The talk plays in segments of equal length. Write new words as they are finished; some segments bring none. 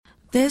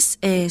This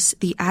is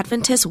the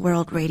Adventist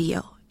World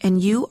Radio,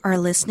 and you are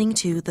listening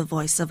to the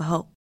Voice of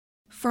Hope.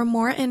 For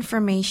more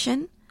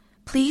information,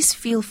 please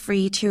feel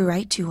free to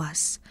write to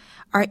us.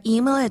 Our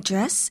email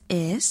address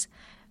is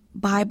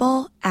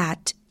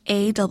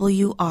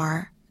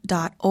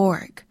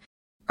bible@awr.org,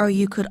 or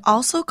you could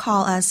also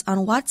call us on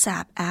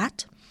WhatsApp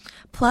at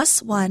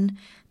 +1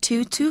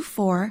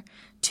 224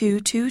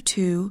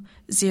 222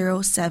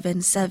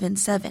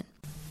 0777.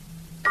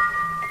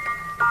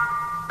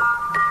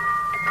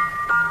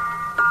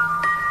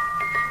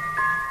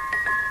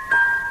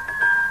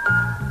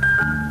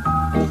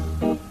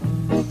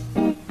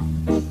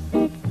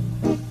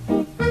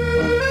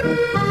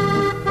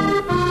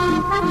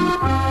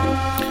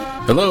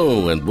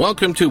 Hello and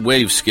welcome to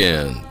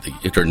Wavescan, the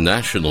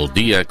international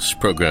DX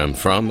program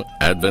from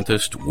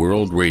Adventist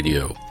World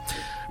Radio.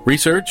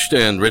 Researched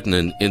and written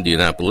in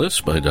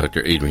Indianapolis by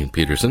Dr. Adrian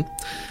Peterson,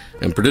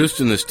 and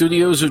produced in the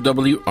studios of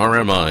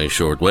WRMI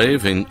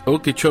Shortwave in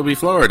Okeechobee,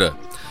 Florida.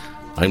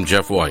 I'm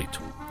Jeff White.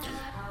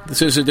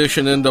 This is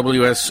edition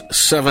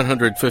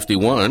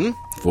NWS751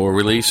 for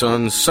release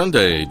on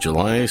Sunday,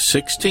 July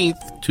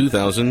 16th,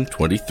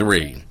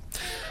 2023.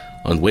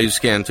 On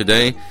Wavescan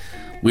today,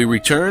 we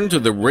return to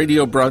the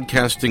radio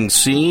broadcasting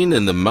scene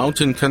in the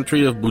mountain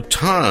country of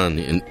Bhutan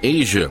in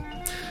Asia.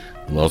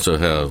 We'll also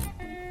have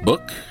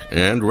book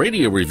and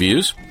radio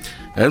reviews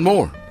and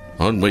more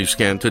on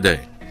Wavescan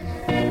today.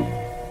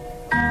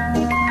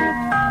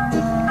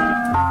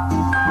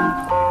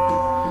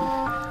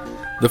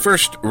 The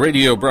first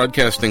radio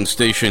broadcasting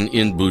station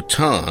in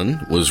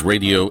Bhutan was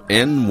Radio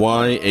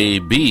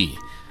NYAB,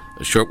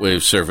 a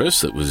shortwave service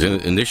that was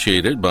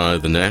initiated by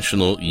the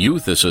National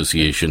Youth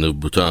Association of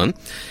Bhutan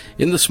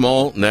in the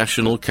small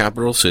national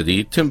capital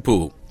city,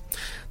 Thimphu.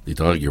 The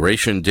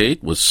inauguration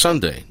date was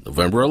Sunday,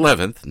 November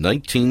 11th,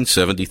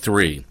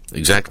 1973,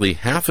 exactly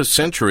half a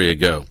century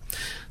ago,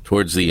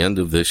 towards the end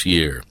of this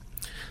year.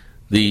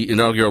 The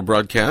inaugural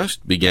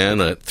broadcast began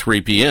at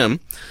 3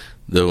 p.m.,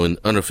 though an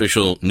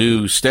unofficial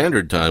new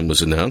standard time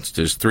was announced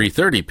as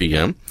 3:30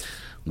 p.m.,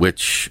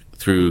 which,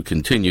 through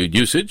continued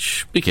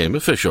usage, became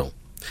official.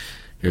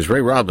 Here's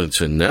Ray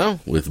Robinson now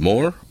with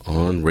more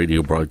on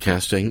radio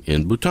broadcasting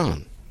in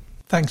Bhutan.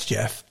 Thanks,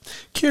 Jeff.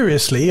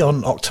 Curiously,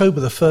 on October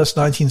the 1st,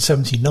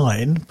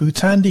 1979,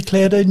 Bhutan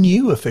declared a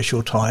new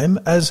official time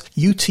as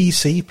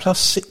UTC plus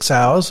 6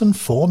 hours and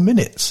 4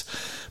 minutes.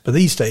 But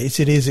these days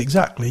it is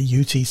exactly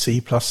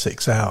UTC plus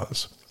 6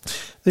 hours.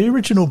 The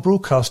original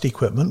broadcast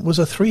equipment was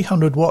a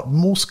 300-watt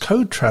Morse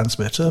code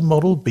transmitter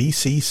model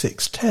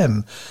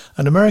BC610,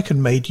 an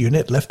American-made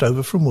unit left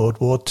over from World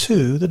War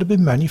II that had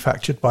been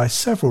manufactured by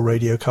several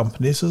radio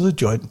companies as a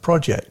joint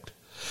project.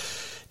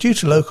 Due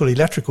to local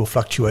electrical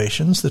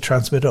fluctuations, the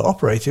transmitter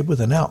operated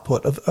with an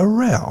output of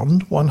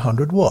around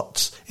 100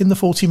 watts in the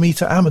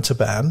 40-meter amateur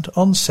band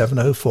on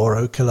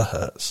 7040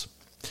 kHz.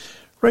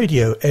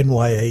 Radio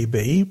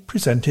NYAB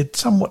presented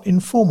somewhat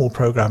informal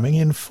programming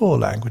in 4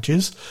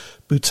 languages: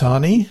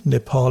 Bhutani,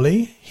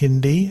 Nepali,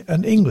 Hindi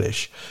and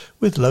English,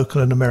 with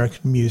local and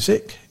American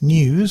music,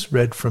 news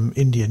read from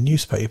Indian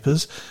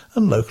newspapers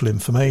and local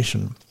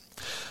information.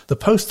 The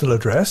postal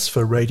address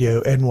for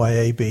Radio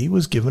NYAB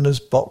was given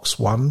as Box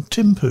 1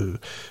 Thimphu,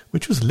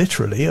 which was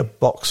literally a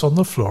box on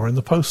the floor in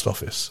the post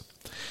office.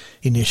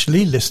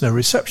 Initially, listener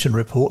reception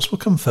reports were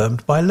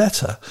confirmed by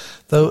letter,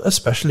 though a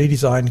specially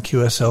designed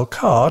QSL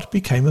card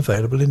became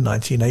available in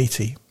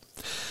 1980.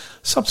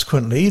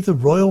 Subsequently, the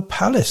Royal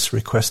Palace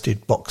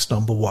requested box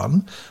number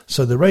 1,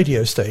 so the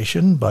radio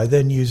station, by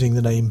then using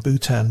the name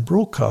Bhutan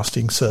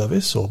Broadcasting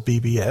Service, or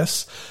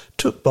BBS,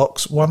 took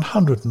box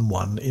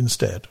 101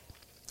 instead.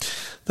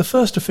 The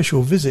first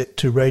official visit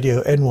to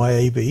Radio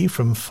NYAB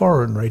from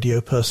foreign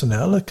radio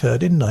personnel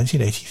occurred in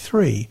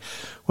 1983,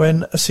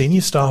 when a senior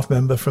staff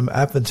member from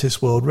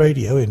Adventist World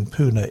Radio in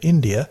Pune,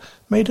 India,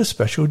 made a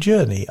special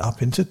journey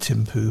up into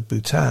Thimphu,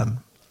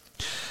 Bhutan.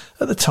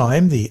 At the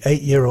time, the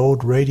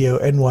 8-year-old Radio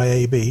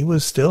NYAB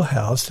was still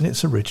housed in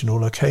its original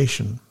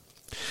location.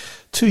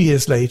 2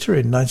 years later,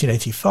 in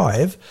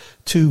 1985,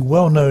 2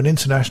 well-known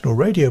international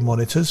radio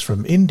monitors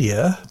from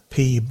India,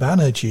 P.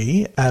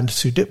 Banerjee and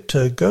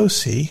Sudipta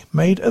Gosi,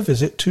 made a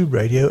visit to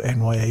Radio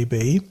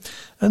NYAB,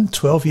 and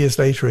 12 years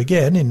later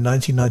again, in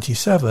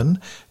 1997,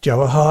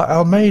 Jawahar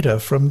Almeida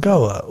from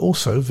Goa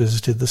also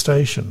visited the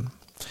station.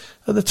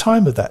 At the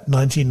time of that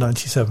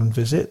 1997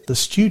 visit, the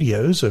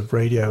studios of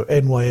Radio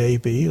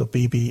NYAB, or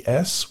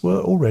BBS, were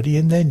already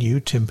in their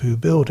new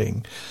Thimphu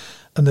building,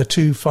 and the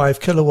 2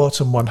 5-kilowatt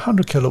and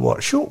 100-kilowatt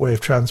shortwave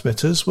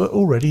transmitters were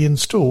already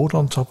installed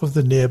on top of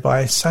the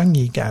nearby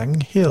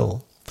Sangyigang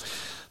Hill.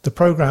 The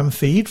program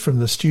feed from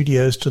the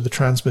studios to the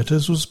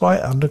transmitters was by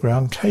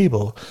underground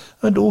cable,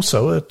 and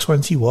also a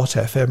 20-watt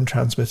FM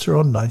transmitter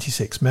on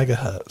 96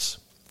 MHz.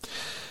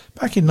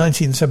 Back in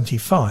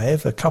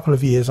 1975, a couple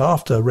of years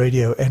after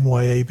Radio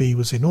NYAB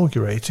was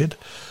inaugurated,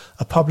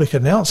 a public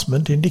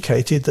announcement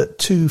indicated that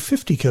 2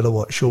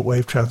 50-kilowatt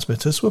shortwave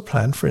transmitters were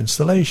planned for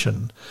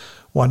installation,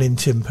 one in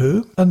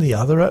Thimphu and the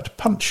other at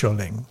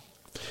Pancholing.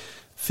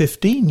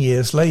 15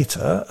 years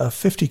later, a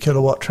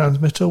 50-kilowatt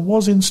transmitter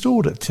was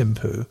installed at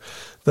Thimphu,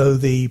 though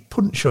the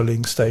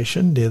Puncholing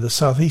station near the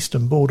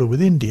southeastern border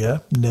with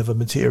India never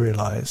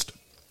materialised.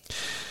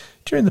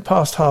 During the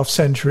past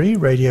half-century,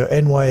 Radio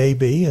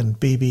NYAB and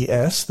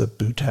BBS, the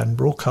Bhutan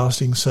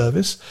Broadcasting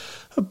Service,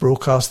 have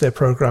broadcast their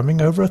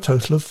programming over a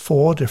total of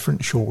 4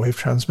 different shortwave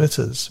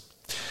transmitters.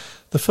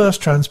 The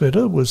first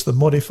transmitter was the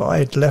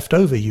modified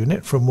leftover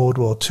unit from World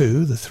War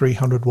II, the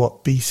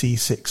 300-watt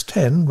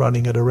BC610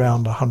 running at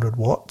around 100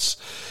 watts.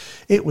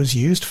 It was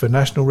used for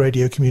national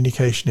radio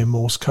communication in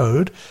Morse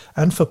code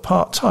and for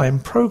part-time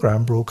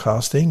program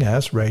broadcasting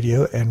as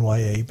Radio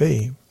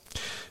NYAB.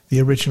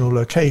 The original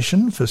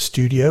location for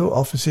studio,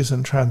 offices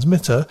and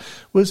transmitter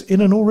was in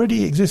an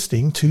already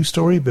existing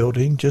 2-storey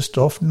building just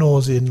off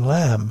Norzin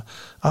Lam,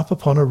 up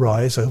upon a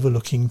rise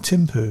overlooking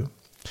Thimphu.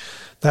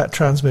 That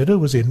transmitter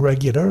was in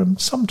regular and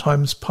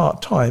sometimes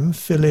part-time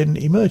fill-in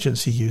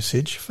emergency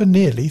usage for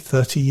nearly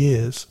 30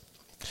 years.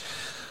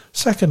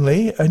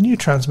 Secondly, a new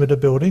transmitter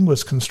building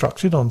was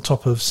constructed on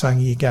top of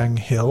Sangyigang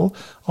Hill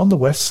on the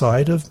west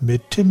side of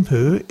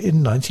Mid-Thimphu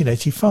in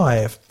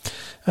 1985,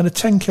 and a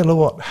 10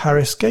 kilowatt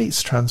Harris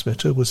Gates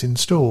transmitter was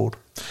installed.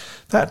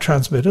 That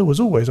transmitter was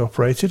always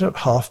operated at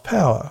half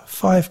power,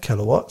 5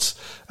 kilowatts,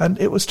 and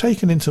it was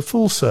taken into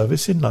full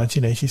service in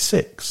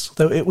 1986,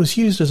 though it was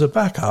used as a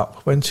backup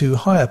when 2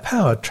 higher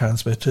powered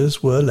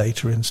transmitters were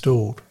later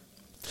installed.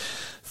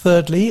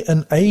 Thirdly,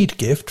 an aid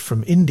gift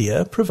from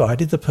India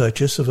provided the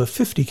purchase of a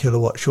 50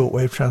 kilowatt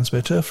shortwave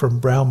transmitter from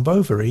Brown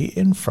Bovary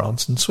in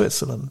France and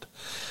Switzerland.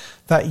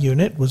 That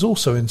unit was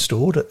also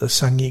installed at the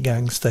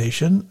Sangyigang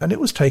station, and it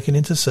was taken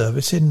into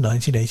service in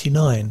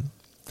 1989.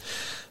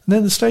 And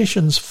then the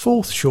station's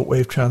 4th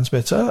shortwave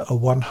transmitter, a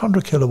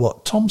 100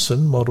 kilowatt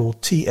Thomson model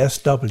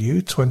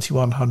TSW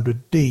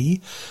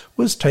 2100D,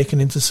 was taken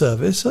into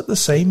service at the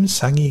same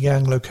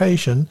Sangyigang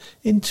location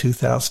in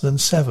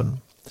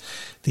 2007.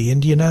 The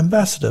Indian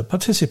ambassador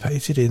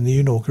participated in the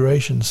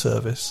inauguration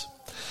service.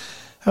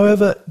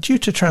 However, due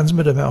to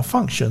transmitter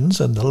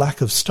malfunctions and the lack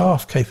of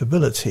staff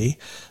capability,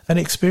 an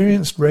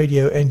experienced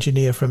radio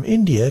engineer from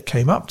India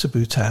came up to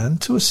Bhutan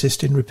to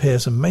assist in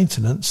repairs and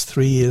maintenance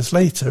 3 years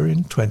later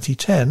in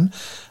 2010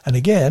 and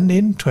again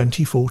in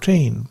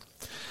 2014.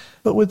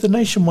 But with the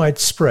nationwide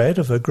spread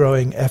of a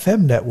growing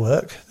FM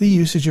network, the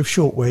usage of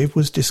shortwave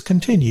was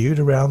discontinued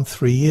around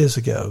 3 years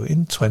ago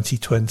in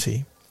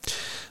 2020.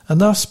 And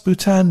thus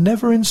Bhutan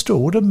never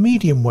installed a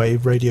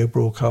medium-wave radio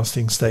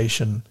broadcasting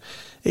station.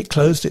 It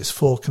closed its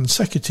 4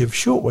 consecutive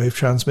shortwave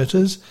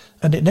transmitters,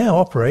 and it now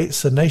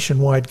operates a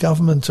nationwide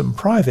government and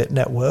private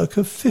network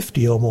of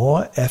 50 or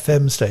more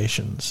FM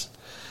stations.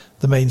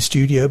 The main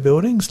studio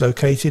building's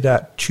located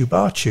at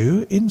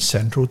Chubachu in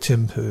central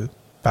Thimphu.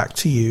 Back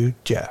to you,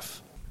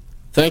 Jeff.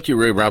 Thank you,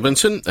 Ray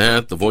Robinson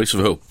at the Voice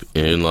of Hope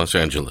in Los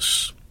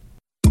Angeles.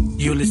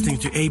 You're listening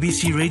to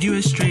ABC Radio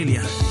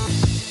Australia.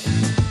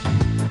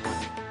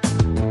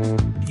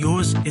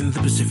 Yours in the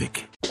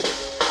Pacific.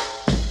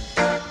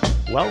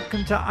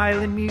 Welcome to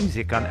Island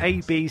Music on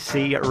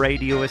ABC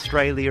Radio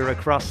Australia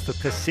across the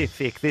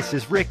Pacific. This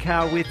is Rick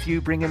Howe with you,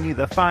 bringing you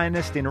the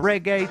finest in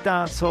reggae,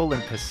 dancehall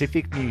and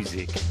Pacific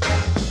music.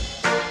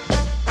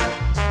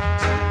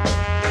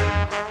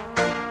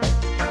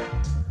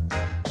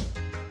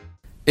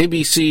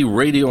 ABC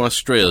Radio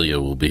Australia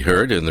will be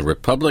heard in the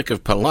Republic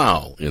of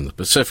Palau in the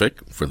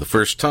Pacific for the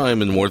first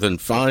time in more than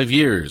 5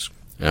 years,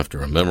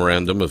 after a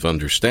memorandum of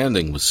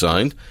understanding was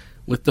signed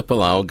with the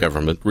Palau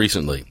government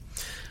recently.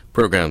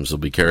 Programs will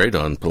be carried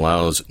on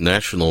Palau's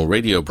national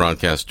radio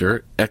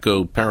broadcaster,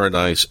 Echo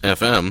Paradise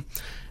FM,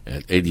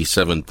 at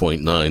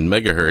 87.9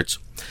 megahertz,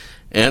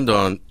 and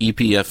on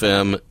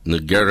EPFM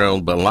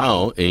Negero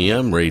Balau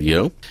AM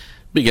radio,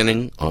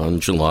 beginning on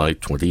July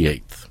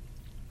 28th.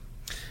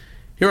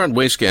 Here on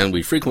Wayscan,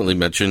 we frequently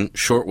mention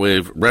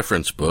shortwave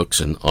reference books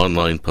and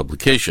online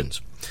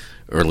publications.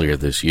 Earlier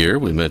this year,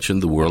 we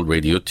mentioned the World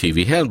Radio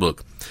TV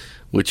Handbook,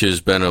 which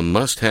has been a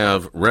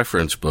must-have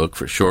reference book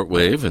for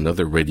shortwave and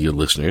other radio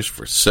listeners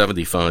for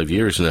 75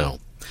 years now.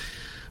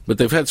 But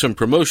they've had some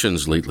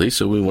promotions lately,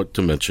 so we want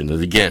to mention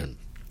it again.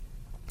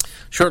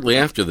 Shortly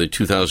after the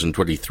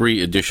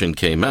 2023 edition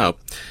came out,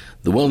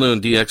 the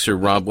well-known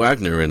DXer Rob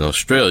Wagner in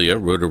Australia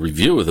wrote a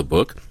review of the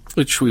book,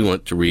 which we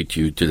want to read to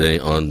you today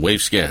on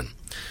Wavescan.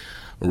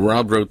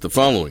 Rob wrote the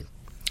following.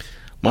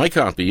 My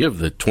copy of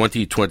the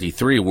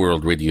 2023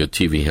 World Radio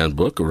TV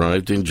Handbook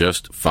arrived in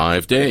just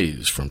 5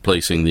 days from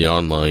placing the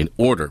online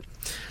order.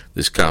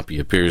 This copy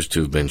appears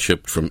to have been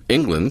shipped from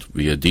England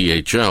via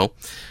DHL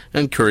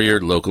and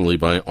couriered locally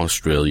by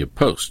Australia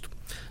Post.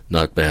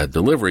 Not bad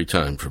delivery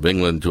time from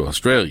England to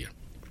Australia.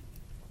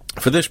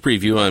 For this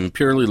preview, I'm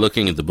purely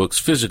looking at the book's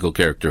physical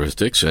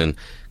characteristics and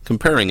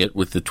comparing it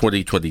with the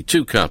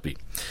 2022 copy,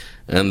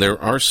 and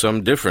there are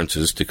some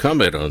differences to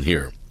comment on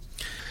here.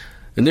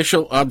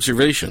 Initial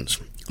observations.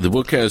 The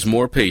book has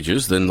more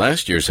pages than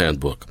last year's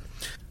handbook.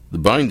 The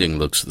binding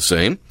looks the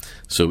same,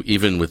 so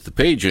even with the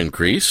page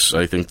increase,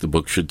 I think the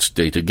book should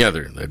stay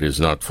together, that is,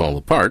 not fall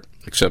apart,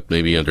 except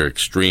maybe under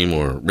extreme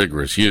or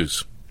rigorous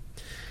use.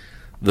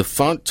 The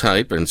font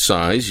type and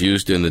size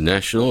used in the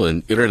national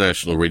and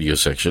international radio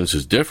sections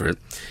is different.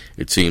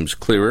 It seems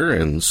clearer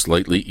and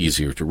slightly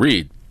easier to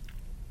read.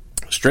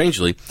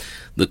 Strangely,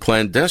 the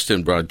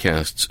clandestine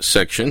broadcasts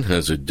section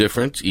has a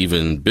different,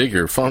 even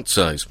bigger font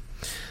size.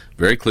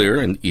 Very clear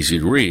and easy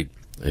to read.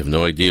 I have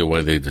no idea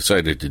why they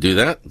decided to do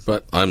that,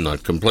 but I'm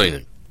not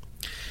complaining.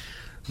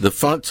 The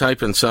font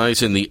type and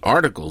size in the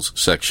articles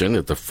section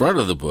at the front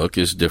of the book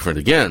is different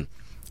again.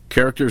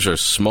 Characters are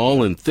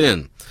small and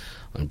thin.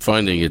 I'm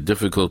finding it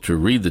difficult to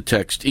read the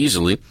text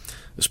easily,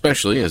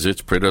 especially as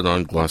it's printed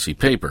on glossy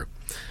paper.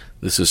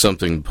 This is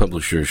something the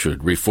publisher should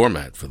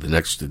reformat for the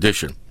next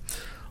edition.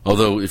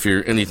 Although, if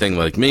you're anything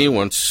like me,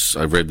 once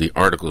I've read the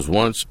articles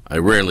once, I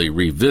rarely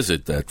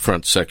revisit that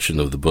front section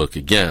of the book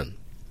again.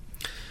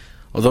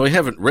 Although I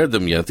haven't read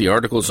them yet, the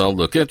articles all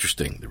look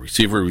interesting. The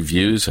receiver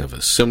reviews have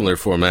a similar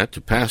format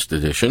to past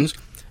editions,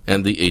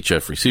 and the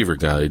HF receiver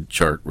guide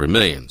chart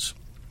remains.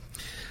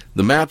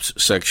 The maps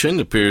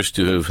section appears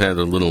to have had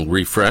a little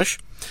refresh.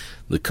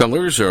 The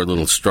colors are a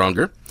little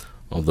stronger,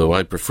 although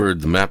I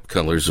preferred the map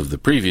colors of the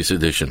previous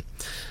edition.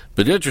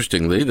 But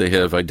interestingly, they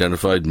have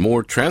identified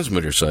more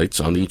transmitter sites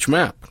on each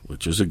map,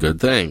 which is a good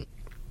thing.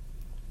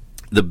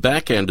 The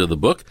back end of the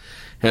book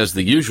has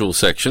the usual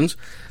sections.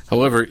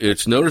 However,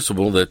 it's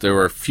noticeable that there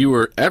are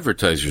fewer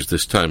advertisers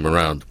this time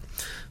around.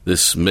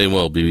 This may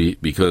well be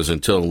because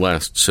until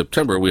last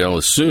September, we all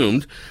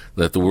assumed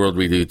that the World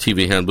Radio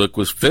TV Handbook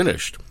was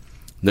finished.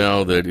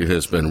 Now that it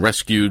has been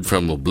rescued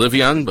from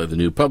oblivion by the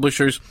new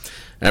publishers,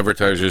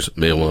 advertisers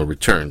may well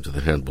return to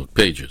the handbook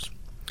pages.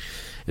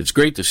 It's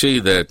great to see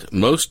that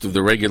most of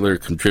the regular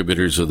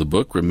contributors of the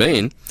book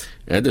remain,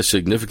 and a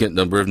significant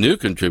number of new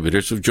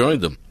contributors have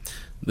joined them.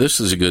 This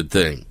is a good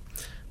thing.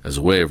 As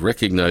a way of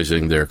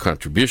recognizing their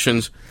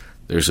contributions,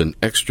 there's an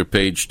extra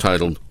page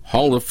titled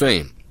Hall of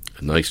Fame,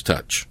 a nice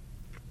touch.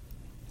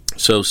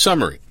 So,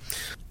 summary.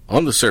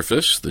 On the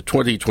surface, the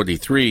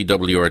 2023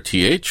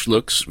 WRTH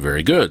looks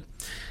very good.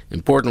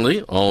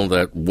 Importantly, all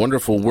that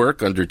wonderful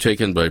work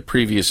undertaken by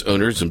previous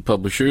owners and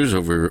publishers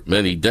over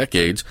many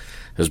decades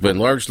has been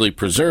largely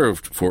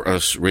preserved for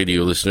us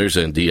radio listeners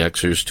and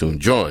DXers to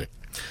enjoy.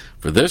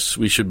 For this,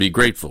 we should be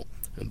grateful,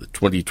 and the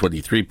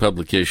 2023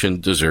 publication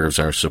deserves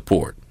our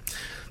support.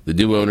 The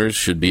new owners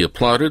should be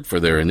applauded for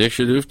their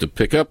initiative to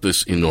pick up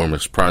this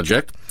enormous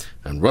project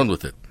and run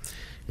with it.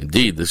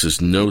 Indeed, this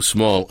is no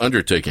small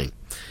undertaking.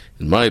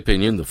 In my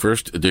opinion, the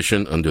first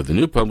edition under the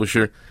new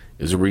publisher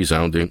is a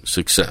resounding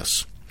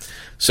success.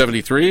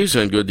 73s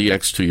and good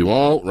DX to you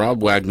all.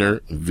 Rob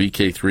Wagner,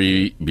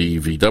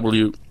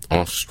 VK3BVW,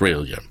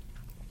 Australia.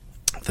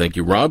 Thank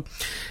you, Rob.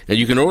 And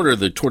you can order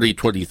the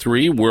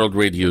 2023 World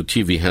Radio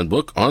TV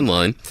Handbook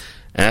online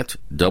at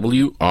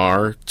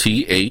WRTH.com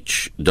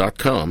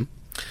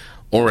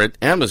or at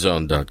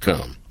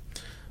Amazon.com,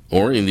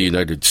 or in the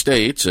United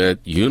States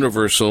at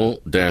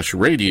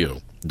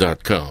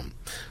Universal-Radio.com.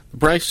 The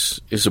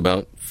price is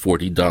about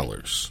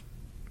 $40.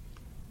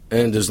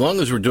 And as long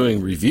as we're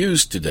doing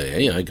reviews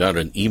today, I got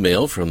an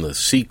email from the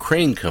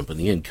CCrane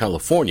Company in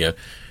California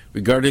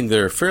regarding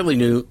their fairly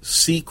new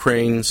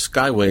CCrane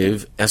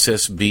Skywave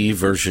SSB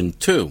version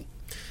 2.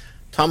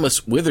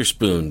 Thomas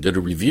Witherspoon did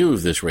a review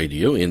of this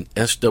radio in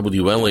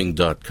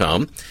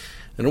swling.com,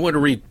 and I want to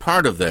read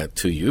part of that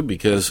to you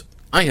because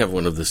I have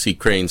one of the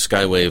CCrane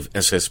Skywave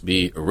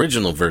SSB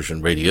original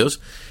version radios,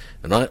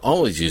 and I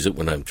always use it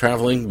when I'm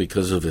traveling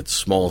because of its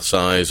small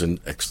size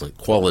and excellent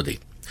quality.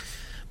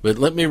 But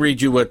let me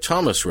read you what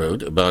Thomas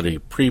wrote about a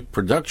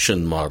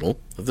pre-production model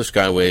of the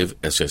Skywave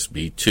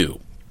SSB2.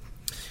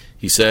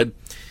 He said,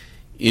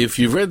 "If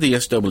you've read the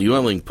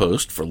SWLing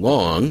post for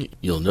long,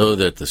 you'll know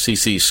that the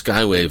CC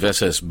Skywave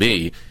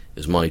SSB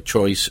is my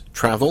choice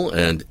travel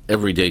and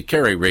everyday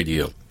carry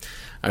radio.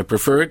 I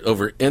prefer it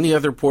over any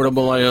other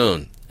portable I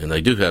own, and I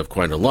do have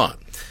quite a lot,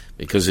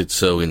 because it's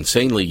so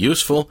insanely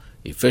useful,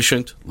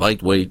 efficient,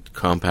 lightweight,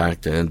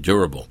 compact, and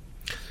durable.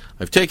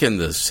 I've taken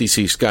the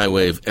CC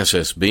Skywave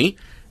SSB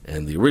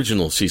and the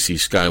original CC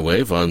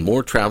Skywave on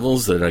more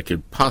travels than I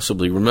could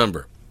possibly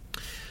remember.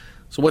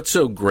 So what's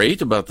so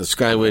great about the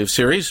Skywave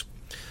series?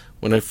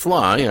 When I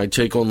fly, I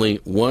take only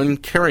one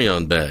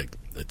carry-on bag.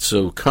 It's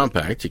so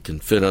compact it can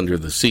fit under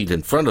the seat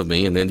in front of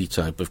me in any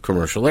type of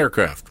commercial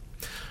aircraft.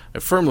 I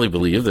firmly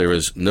believe there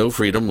is no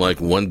freedom like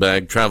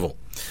one-bag travel.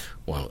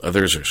 While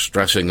others are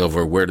stressing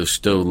over where to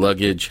stow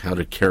luggage, how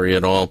to carry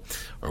it all,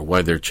 or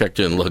why their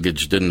checked-in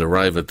luggage didn't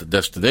arrive at the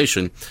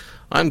destination,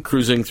 I'm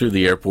cruising through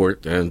the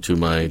airport and to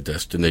my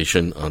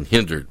destination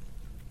unhindered.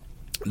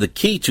 The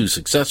key to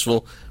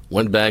successful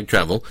one-bag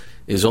travel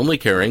is only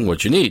carrying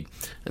what you need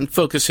and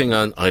focusing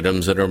on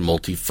items that are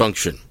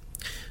multifunction.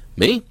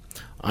 Me?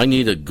 I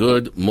need a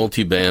good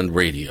multi-band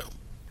radio.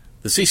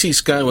 The CC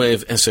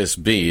Skywave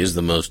SSB is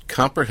the most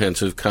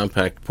comprehensive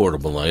compact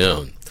portable I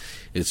own.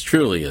 It's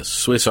truly a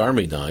Swiss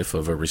Army knife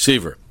of a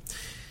receiver.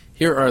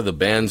 Here are the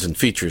bands and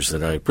features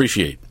that I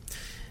appreciate.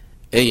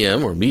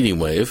 AM or medium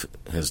wave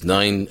has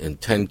 9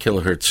 and 10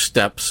 kilohertz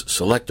steps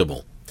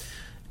selectable.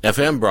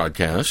 FM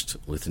broadcast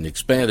with an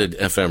expanded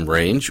FM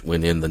range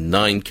when in the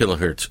 9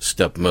 kilohertz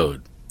step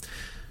mode.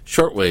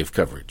 shortwave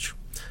coverage,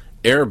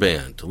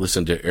 airband to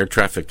listen to air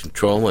traffic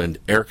control and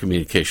air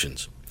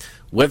communications,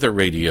 weather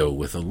radio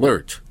with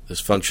alert. This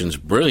functions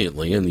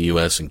brilliantly in the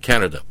U.S. and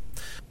Canada.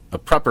 A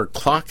proper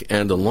clock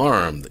and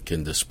alarm that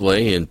can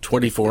display in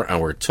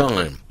 24-hour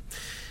time.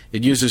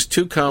 It uses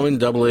 2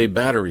 common AA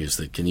batteries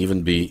that can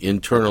even be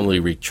internally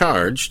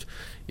recharged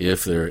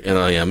if they're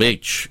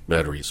NIMH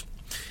batteries.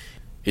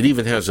 It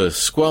even has a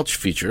squelch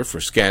feature for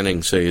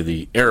scanning, say,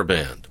 the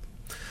airband.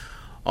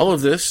 All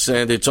of this,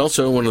 and it's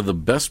also one of the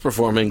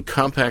best-performing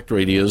compact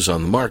radios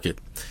on the market.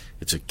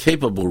 It's a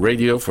capable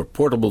radio for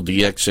portable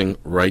DXing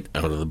right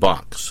out of the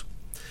box.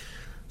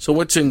 So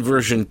what's in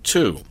version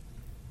 2?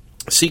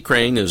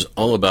 CCrane is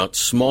all about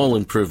small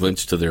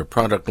improvements to their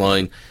product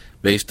line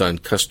based on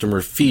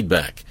customer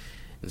feedback.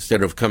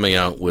 Instead of coming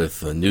out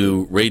with a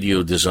new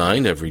radio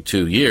design every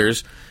 2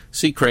 years,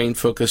 CCrane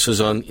focuses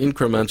on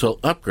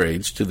incremental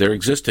upgrades to their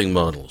existing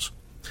models.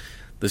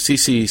 The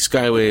CCrane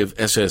Skywave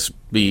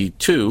SSB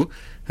 2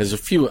 has a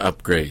few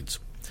upgrades.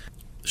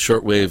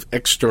 Shortwave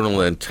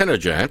external antenna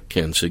jack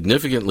can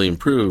significantly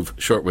improve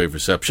shortwave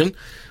reception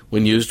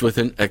when used with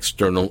an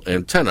external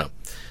antenna.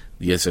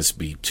 The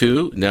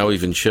SSB2 now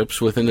even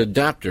ships with an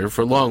adapter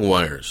for long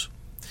wires.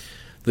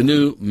 The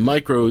new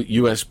micro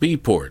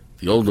USB port,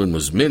 the old one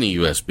was mini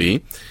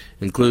USB,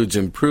 includes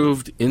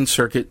improved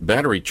in-circuit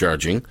battery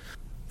charging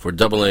for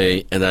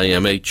AA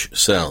NIMH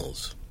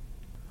cells.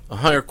 A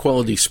higher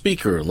quality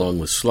speaker along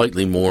with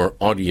slightly more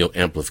audio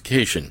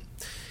amplification,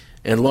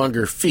 and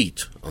longer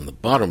feet on the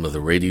bottom of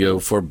the radio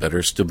for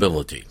better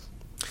stability.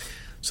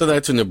 So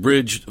that's an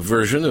abridged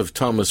version of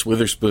Thomas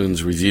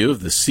Witherspoon's review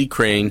of the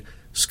CCrane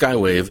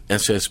Skywave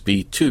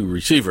SSB2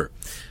 receiver.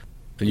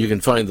 And you can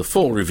find the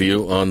full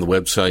review on the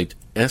website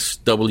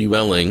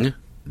swling.com.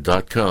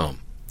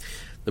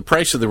 The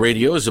price of the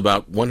radio is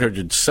about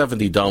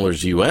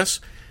 $170 US,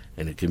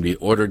 and it can be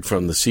ordered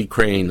from the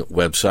CCrane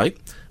website,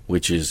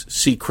 which is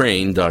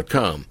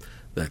CCrane.com.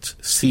 That's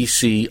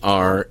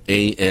CCrane.com.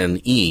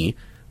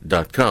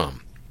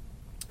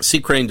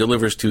 CCrane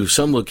delivers to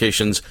some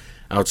locations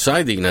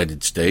outside the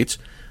United States,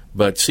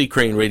 but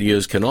CCrane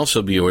radios can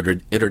also be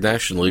ordered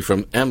internationally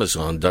from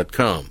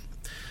Amazon.com.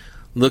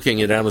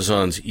 Looking at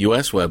Amazon's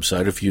U.S.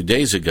 website a few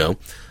days ago,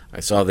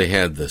 I saw they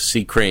had the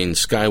CCrane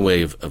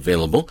Skywave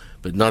available,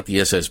 but not the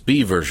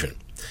SSB version.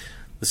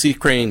 The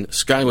CCrane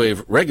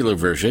Skywave regular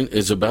version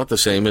is about the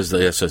same as the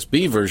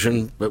SSB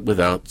version, but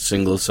without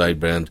single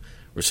sideband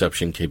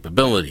reception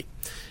capability.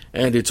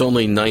 And it's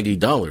only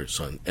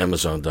 $90 on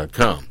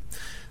Amazon.com.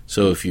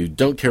 So if you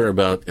don't care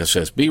about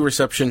SSB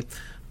reception,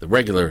 the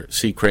regular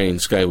CCrane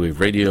Skywave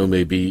radio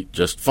may be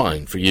just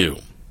fine for you.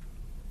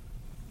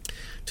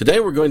 Today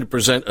we're going to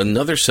present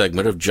another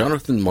segment of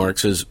Jonathan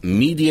Marks's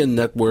Media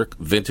Network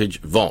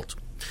Vintage Vault.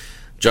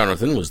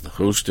 Jonathan was the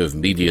host of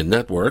Media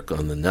Network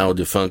on the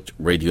now-defunct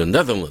Radio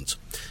Netherlands,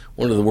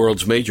 one of the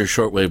world's major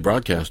shortwave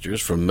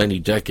broadcasters for many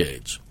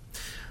decades.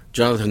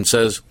 Jonathan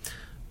says,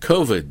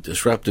 COVID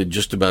disrupted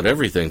just about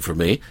everything for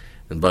me,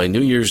 and by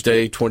New Year's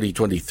Day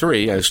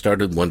 2023, I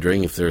started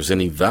wondering if there's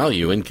any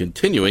value in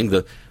continuing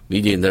the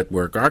Media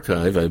Network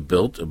archive I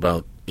built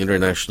about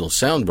international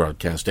sound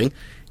broadcasting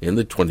in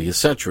the 20th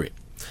century.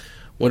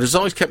 What has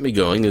always kept me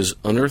going is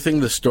unearthing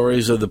the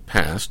stories of the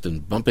past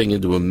and bumping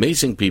into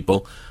amazing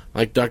people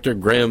like Dr.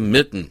 Graham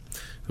Mytton,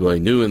 who I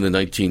knew in the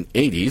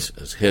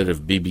 1980s as head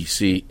of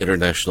BBC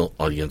International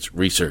Audience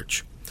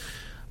Research.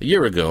 A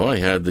year ago, I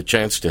had the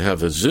chance to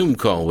have a Zoom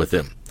call with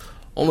him.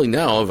 Only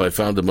now have I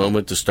found a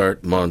moment to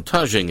start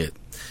montaging it.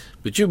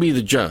 But you be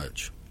the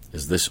judge.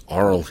 Is this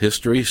oral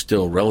history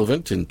still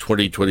relevant in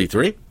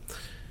 2023?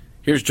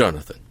 Here's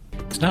Jonathan.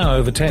 It's now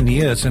over 10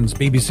 years since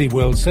BBC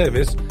World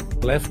Service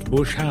left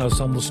Bush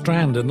House on the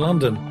Strand in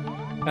London.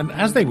 And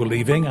as they were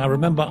leaving, I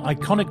remember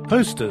iconic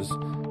posters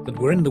that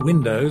were in the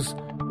windows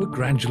were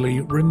gradually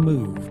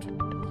removed.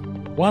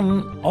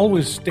 One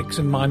always sticks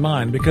in my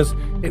mind because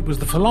it was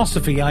the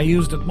philosophy I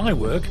used at my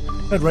work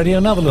at Radio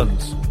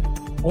Netherlands.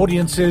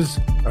 Audiences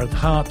are at the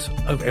heart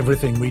of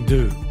everything we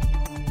do.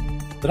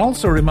 That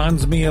also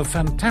reminds me of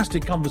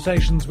fantastic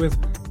conversations with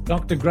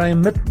Dr.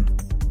 Graham Mytton,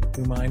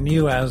 whom I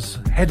knew as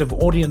head of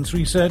audience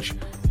research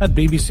at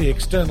BBC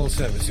External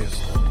Services.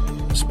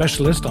 A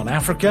specialist on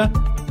Africa,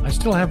 I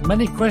still have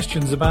many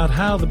questions about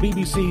how the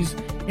BBC's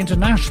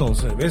international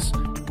service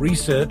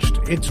researched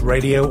its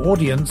radio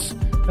audience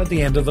at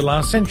the end of the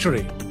last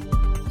century.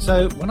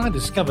 So when I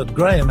discovered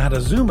Graham had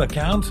a Zoom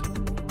account,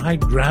 I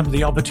grabbed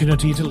the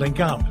opportunity to link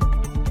up.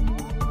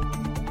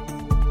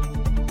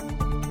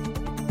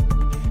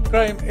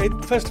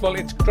 Graham, first of all,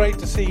 it's great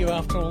to see you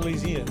after all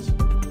these years.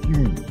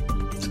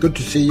 It's good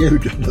to see you,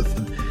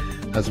 Jonathan,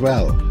 as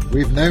well.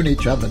 We've known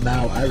each other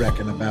now, I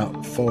reckon,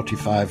 about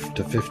 45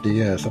 to 50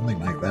 years, something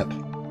like that,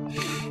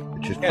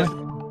 which is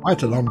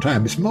quite a long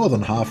time. It's more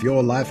than half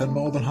your life and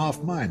more than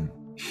half mine.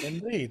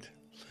 Indeed.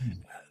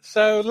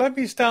 So let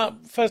me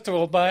start, first of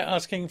all, by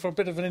asking for a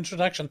bit of an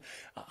introduction.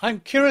 I'm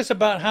curious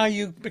about how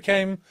you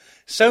became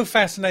so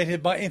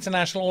fascinated by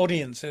international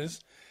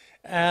audiences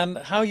and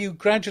how you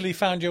gradually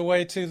found your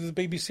way to the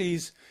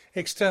BBC's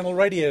external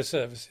radio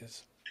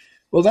services.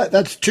 Well,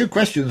 that's two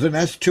questions and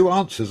that's two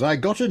answers. I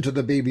got into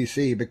the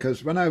BBC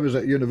because when I was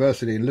at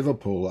university in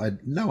Liverpool, I had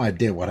no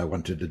idea what I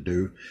wanted to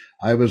do.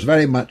 I was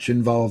very much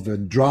involved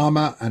with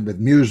drama and with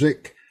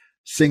music,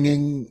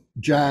 singing,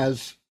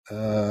 jazz.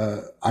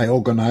 I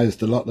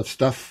organised a lot of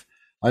stuff.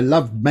 I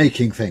loved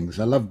making things.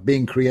 I loved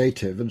being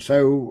creative. And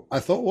so I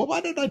thought, well,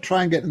 why don't I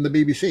try and get in the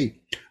BBC?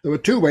 There were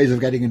two ways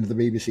of getting into the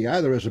BBC,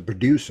 either as a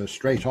producer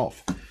straight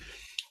off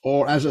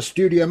or as a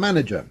studio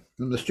manager.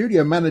 And the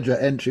studio manager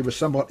entry was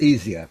somewhat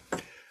easier.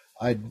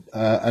 I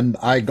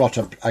got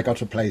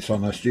a place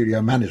on a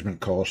studio management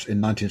course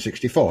in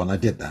 1964, and I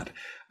did that.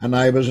 And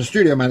I was a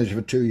studio manager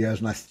for 2 years,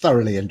 and I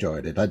thoroughly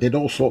enjoyed it. I did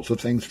all sorts of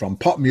things from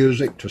pop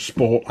music to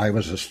sport. I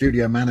was a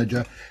studio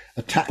manager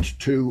attached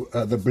to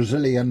the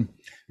Brazilian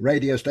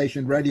radio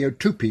station Radio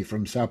Tupi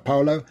from Sao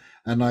Paulo,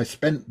 and I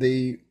spent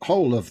the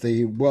whole of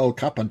the World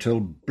Cup until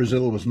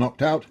Brazil was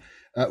knocked out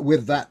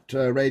with that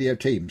radio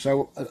team.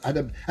 So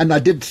I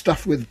did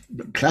stuff with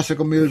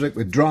classical music,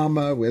 with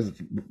drama,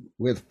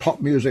 with pop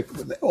music,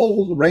 with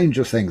all the range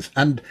of things,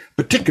 and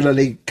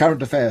particularly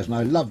current affairs, and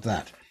I loved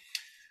that.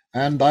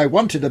 And I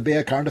wanted to be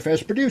a current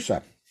affairs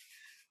producer.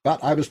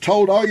 But I was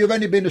told, oh, you've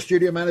only been a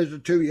studio manager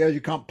 2 years,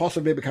 you can't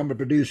possibly become a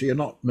producer, you're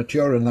not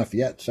mature enough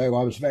yet. So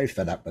I was very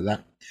fed up with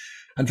that.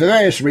 And for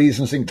various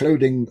reasons,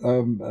 including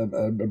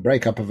a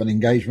breakup of an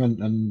engagement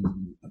and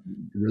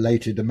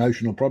related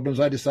emotional problems,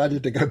 I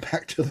decided to go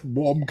back to the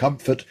warm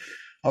comfort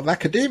of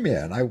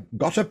academia. And I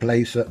got a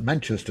place at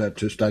Manchester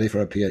to study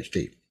for a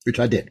PhD, which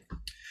I did.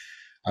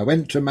 I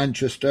went to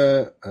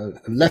Manchester,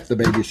 left the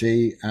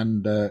BBC,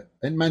 and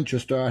in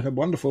Manchester I had a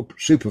wonderful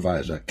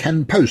supervisor,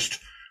 Ken Post,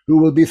 who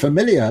will be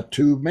familiar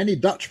to many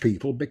Dutch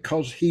people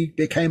because he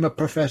became a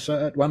professor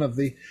at one of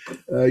the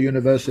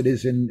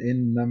universities in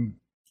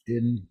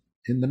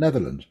the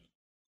Netherlands.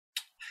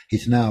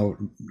 He's now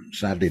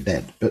sadly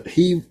dead, but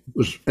he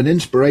was an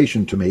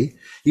inspiration to me.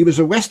 He was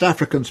a West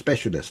African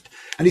specialist.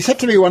 And he said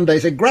to me one day,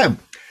 he said, Graham,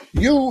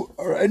 you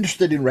are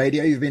interested in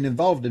radio, you've been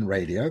involved in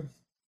radio,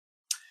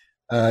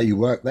 you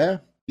work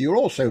there. You're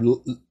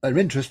also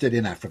interested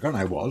in Africa, and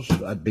I was.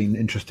 I'd been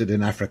interested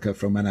in Africa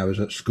from when I was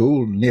at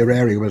school.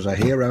 Nyerere was a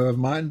hero of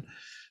mine,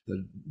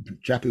 the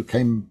chap who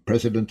became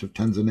president of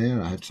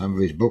Tanzania. I had some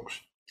of his books.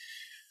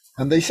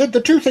 And they said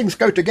the two things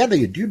go together.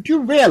 Do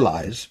you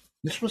realize,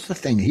 this was the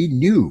thing, he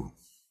knew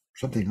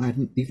something I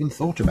hadn't even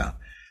thought about.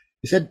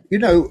 He said, you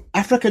know,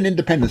 African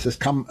independence has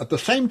come at the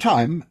same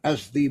time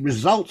as the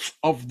results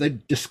of the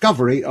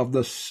discovery of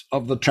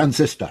the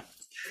transistor.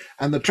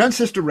 And the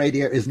transistor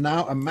radio is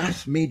now a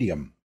mass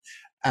medium,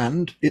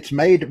 and it's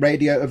made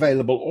radio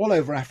available all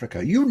over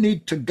Africa. You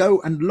need to go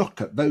and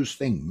look at those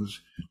things.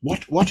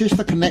 What is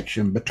the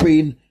connection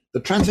between the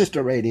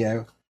transistor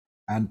radio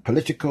and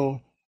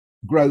political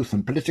growth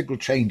and political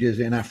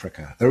changes in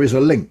Africa? There is a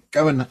link.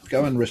 Go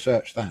and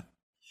research that.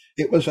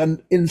 It was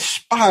an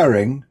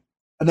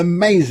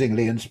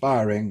amazingly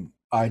inspiring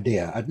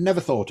idea. I'd never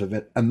thought of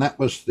it, and that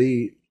was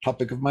the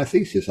topic of my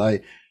thesis.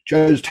 I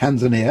chose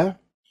Tanzania.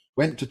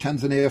 Went to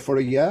Tanzania for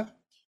a year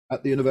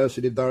at the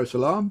University of Dar es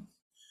Salaam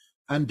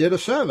and did a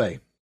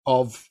survey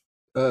of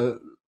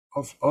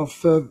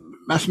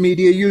mass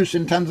media use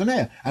in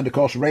Tanzania. And of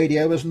course,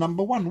 radio was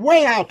number one,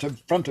 way out in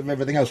front of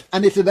everything else.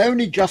 And it had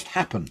only just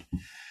happened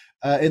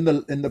in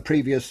the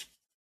previous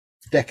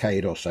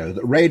decade or so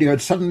that radio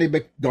had suddenly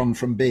gone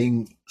from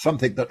being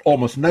something that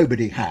almost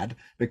nobody had,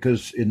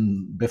 because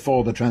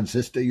before the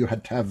transistor you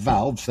had to have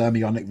valves,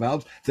 thermionic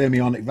valves.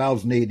 Thermionic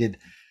valves needed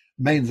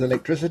mains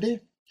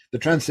electricity. The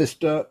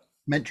transistor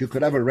meant you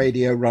could have a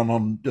radio run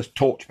on just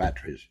torch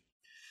batteries.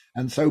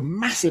 And so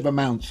massive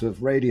amounts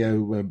of radio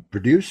were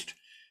produced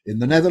in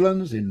the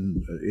Netherlands,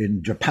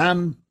 in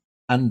Japan,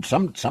 and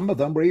some of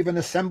them were even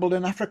assembled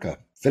in Africa.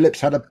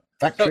 Philips had a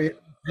factory.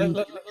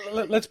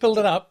 Let's build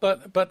it up,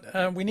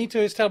 but we need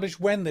to establish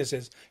when this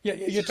is.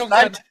 You're talking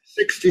about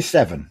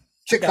 1967.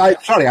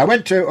 I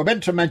went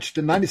to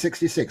Manchester in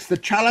 1966. The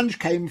challenge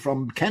came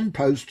from Ken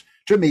Post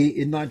to me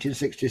in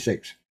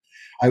 1966.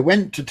 I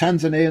went to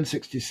Tanzania in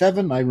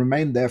 1967. I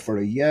remained there for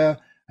a year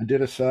and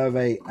did a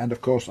survey. And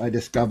of course, I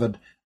discovered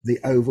the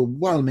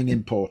overwhelming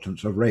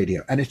importance of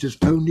radio. And it has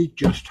only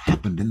just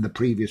happened in the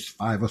previous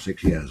 5 or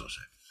 6 years or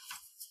so.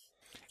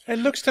 It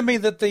looks to me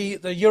that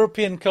the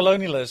European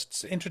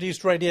colonialists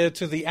introduced radio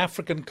to the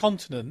African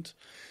continent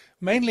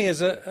mainly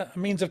as a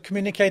means of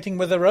communicating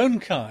with their own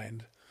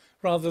kind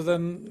rather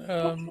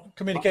than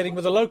communicating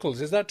with the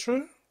locals. Is that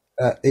true?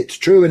 It's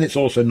true, and it's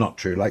also not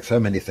true, like so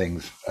many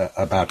things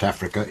about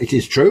Africa. It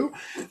is true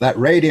that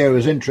radio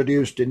was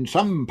introduced in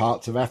some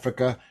parts of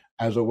Africa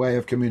as a way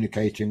of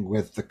communicating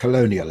with the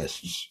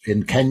colonialists.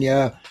 In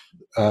Kenya,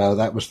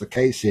 that was the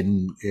case.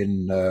 In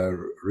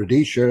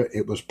Rhodesia,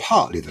 it was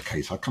partly the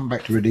case. I'll come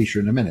back to Rhodesia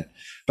in a minute.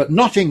 But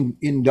not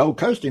in Gold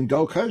Coast. In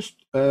Gold Coast,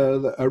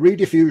 a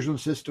rediffusion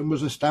system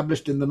was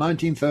established in the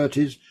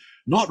 1930s.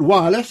 Not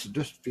wireless,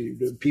 just for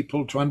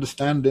people to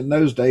understand, in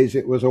those days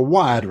it was a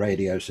wired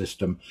radio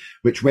system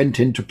which went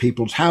into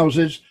people's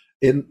houses,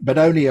 but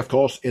only, of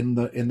course, in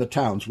the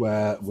towns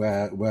where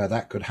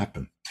that could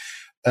happen.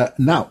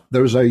 Now,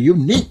 there is a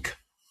unique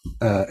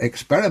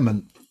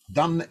experiment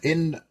done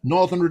in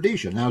northern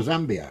Rhodesia, now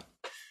Zambia.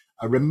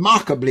 A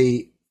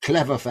remarkably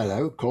clever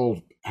fellow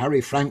called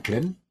Harry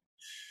Franklin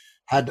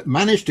had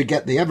managed to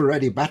get the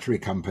Ever-Ready Battery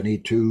Company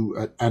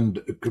to,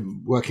 and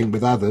working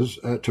with others,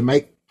 to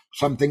make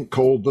something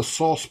called the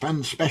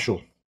Saucepan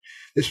Special.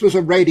 This was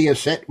a radio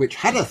set which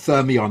had a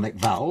thermionic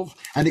valve,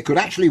 and it could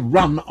actually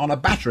run on a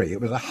battery.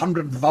 It was a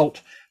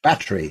 100-volt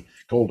battery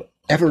called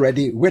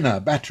Ever-Ready Winner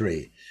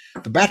Battery.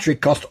 The battery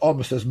cost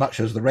almost as much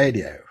as the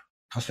radio. It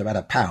cost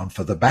about £1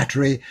 for the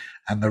battery,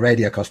 and the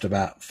radio cost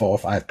about £4 or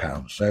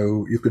 £5.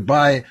 So you could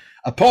buy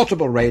a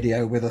portable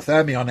radio with a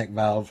thermionic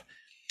valve.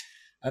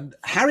 And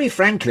Harry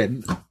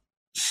Franklin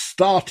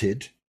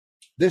started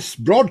this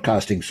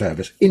broadcasting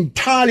service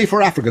entirely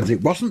for Africans.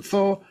 It wasn't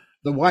for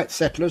the white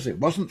settlers. It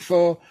wasn't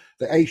for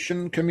the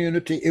Asian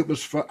community. It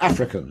was for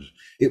Africans.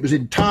 It was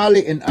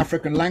entirely in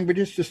African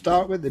languages to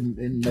start with.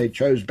 They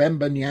chose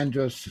Bemba,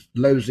 Nyanja,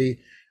 Lozi,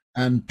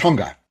 and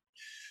Tonga.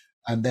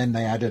 And then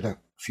they added a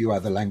few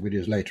other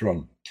languages later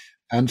on.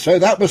 And so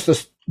that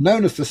was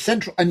known as the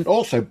central, and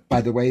also, by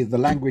the way, the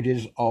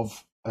languages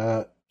of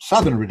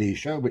southern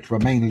Rhodesia, which were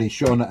mainly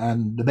Shona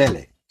and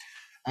Ndebele.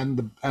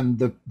 And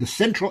the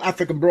Central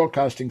African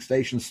Broadcasting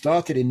Station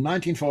started in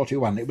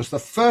 1941. It was the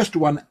first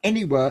one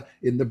anywhere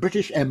in the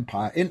British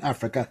Empire in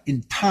Africa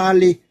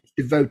entirely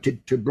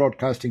devoted to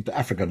broadcasting to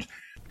Africans.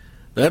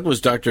 That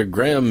was Dr.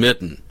 Graham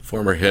Mytton,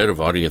 former head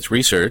of audience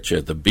research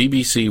at the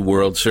BBC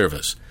World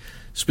Service,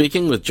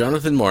 speaking with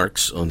Jonathan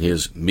Marks on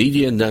his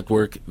Media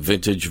Network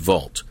Vintage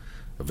Vault,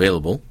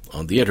 available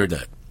on the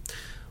Internet.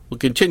 We'll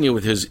continue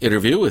with his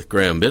interview with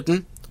Graham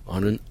Mytton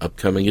on an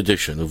upcoming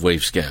edition of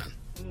Wavescan.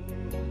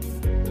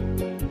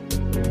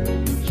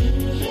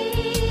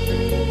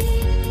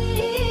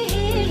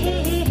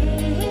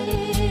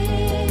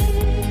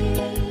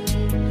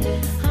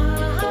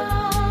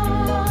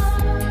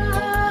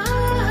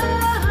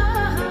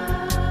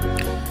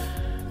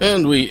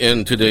 And we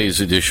end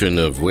today's edition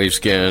of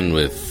Wavescan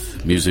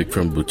with music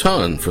from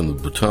Bhutan, from the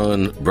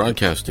Bhutan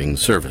Broadcasting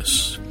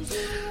Service.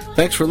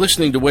 Thanks for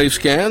listening to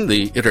Wavescan,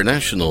 the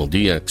international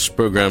DX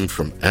program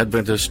from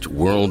Adventist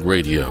World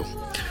Radio.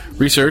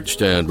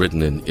 Researched and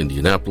written in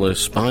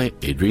Indianapolis by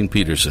Adrian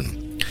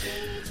Peterson.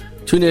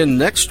 Tune in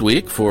next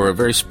week for a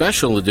very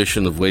special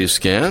edition of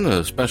Wavescan,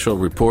 a special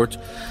report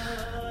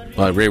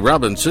by Ray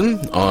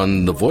Robinson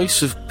on the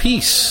Voice of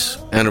Peace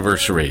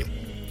anniversary.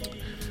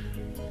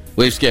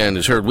 Wavescan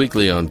is heard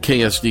weekly on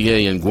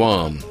KSDA in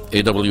Guam,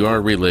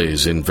 AWR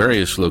relays in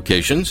various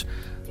locations,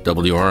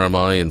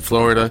 WRMI in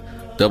Florida,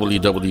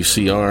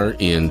 WWCR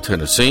in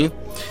Tennessee,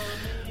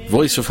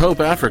 Voice of Hope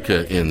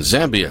Africa in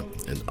Zambia,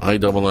 and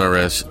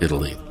IRRS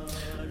Italy.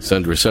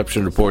 Send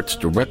reception reports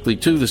directly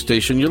to the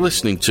station you're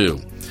listening to.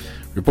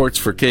 Reports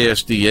for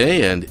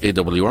KSDA and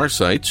AWR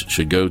sites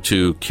should go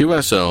to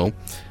qsl@awr.org.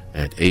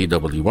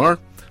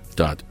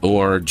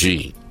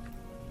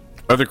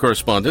 Other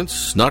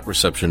correspondence, not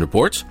reception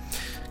reports,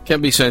 can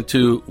be sent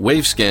to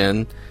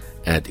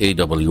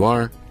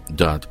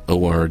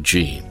wavescan@awr.org.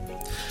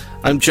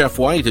 I'm Jeff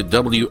White at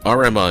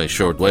WRMI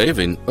Shortwave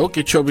in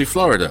Okeechobee,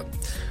 Florida.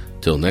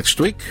 Till next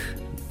week,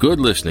 good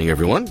listening,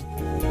 everyone.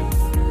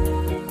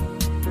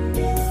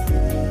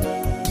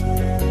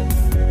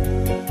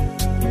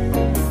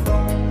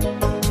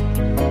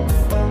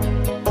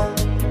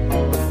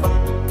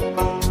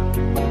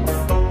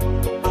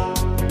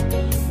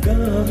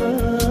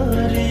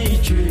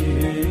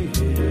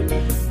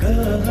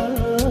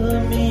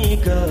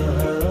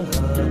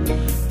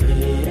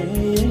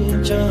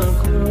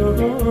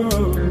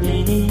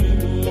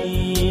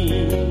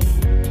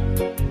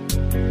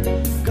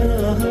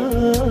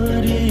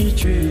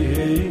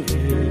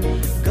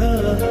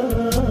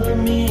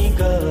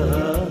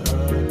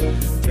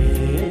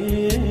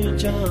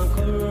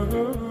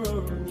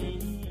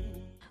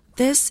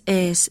 This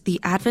is the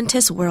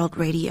Adventist World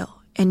Radio,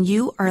 and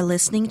you are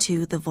listening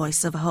to the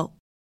Voice of Hope.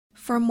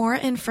 For more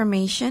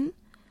information,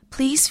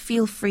 please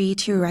feel free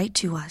to write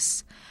to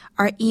us.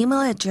 Our email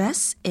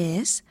address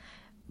is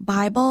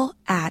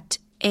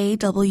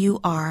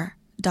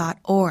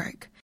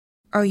bible@awr.org,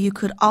 or you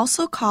could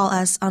also call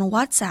us on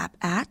WhatsApp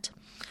at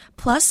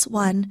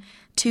 +1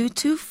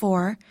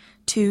 224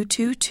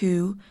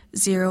 222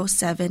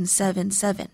 0777.